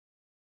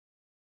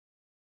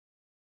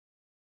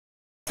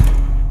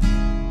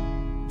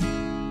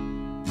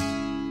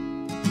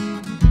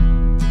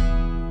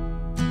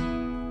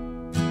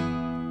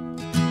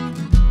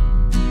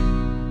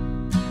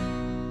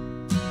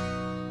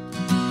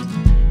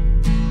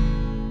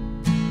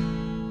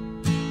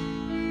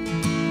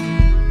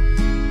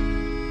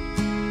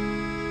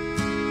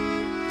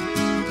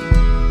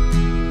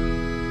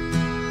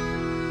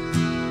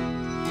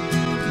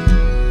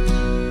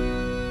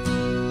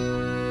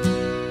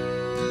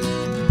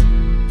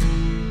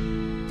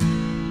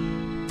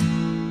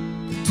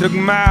Took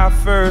my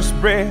first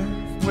breath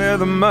where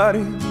the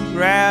muddy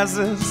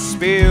rises,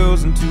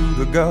 spills into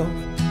the Gulf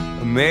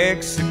of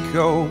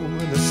Mexico.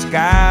 The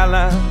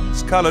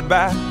skyline's colored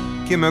by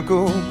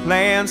chemical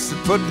plants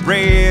that put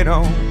bread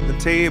on the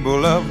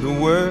table of the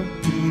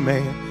working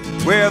man,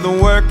 where the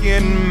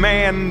working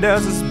man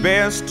does his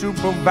best to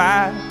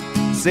provide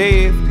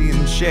safety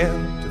and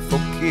shelter for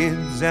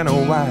kids and a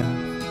wife,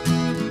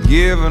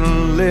 giving a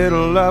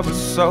little of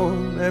his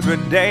soul every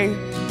day,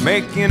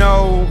 making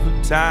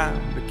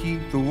overtime to keep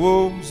the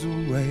wolves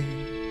away.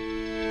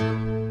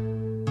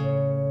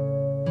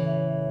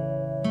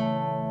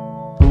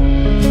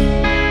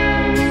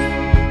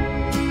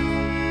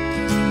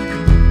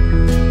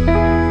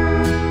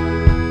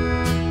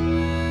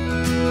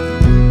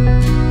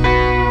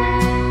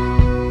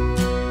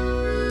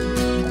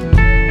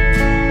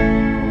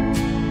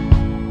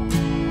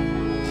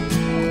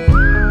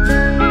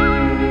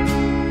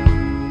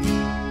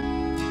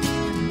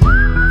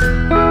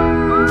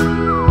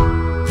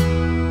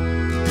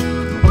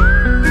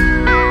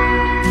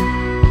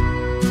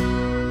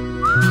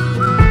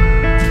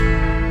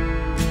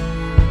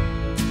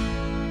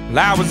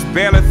 I was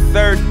barely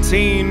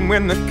 13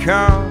 when the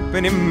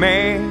company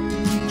man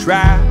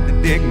tried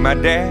to dig my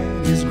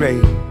daddy's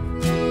grave.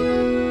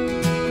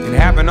 It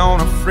happened on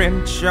a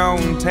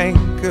French-owned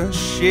tanker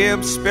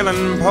ship,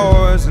 spilling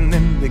poison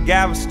in the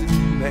Galveston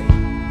Bay,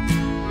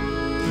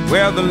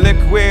 where the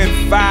liquid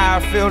fire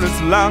filled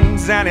his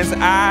lungs and his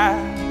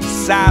eyes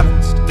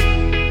silenced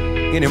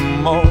any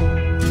more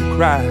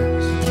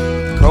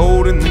cries.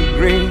 Cold in the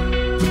grave,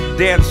 with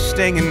death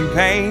stinging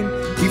pain,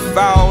 he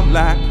fought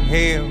like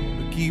hell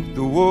to keep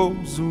the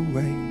wolves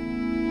away.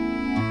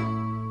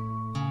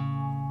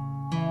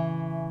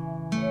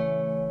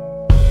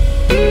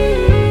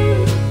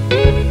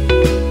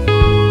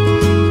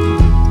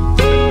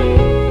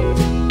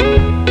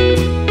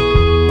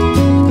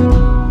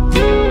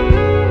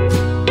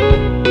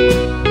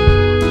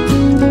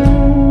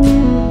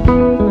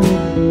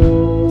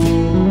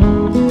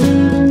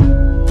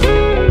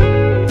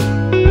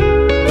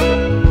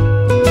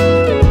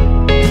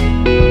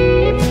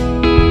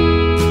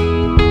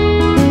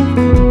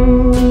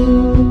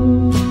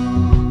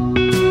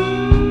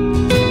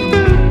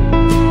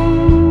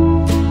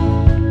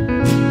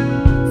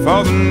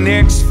 For the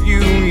next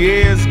few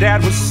years,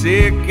 Dad was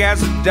sick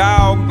as a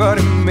dog, but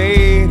he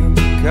made a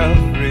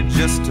recovery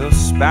just to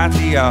spite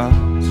the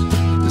odds.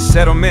 The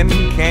settlement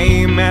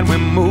came and we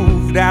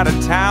moved out of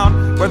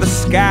town, where the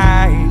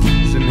sky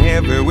isn't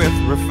heavy with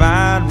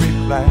refinery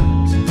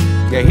clouds.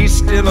 Yeah, he's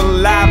still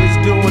alive,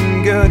 he's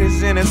doing good,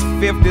 he's in his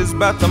 50s,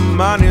 but the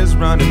money's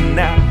running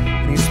out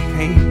and he's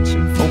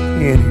pinching for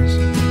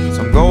pennies.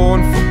 So I'm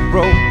going for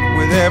broke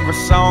with every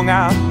song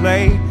I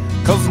play,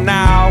 'cause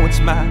now it's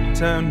my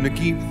turn to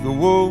keep the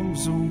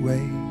wolves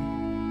away.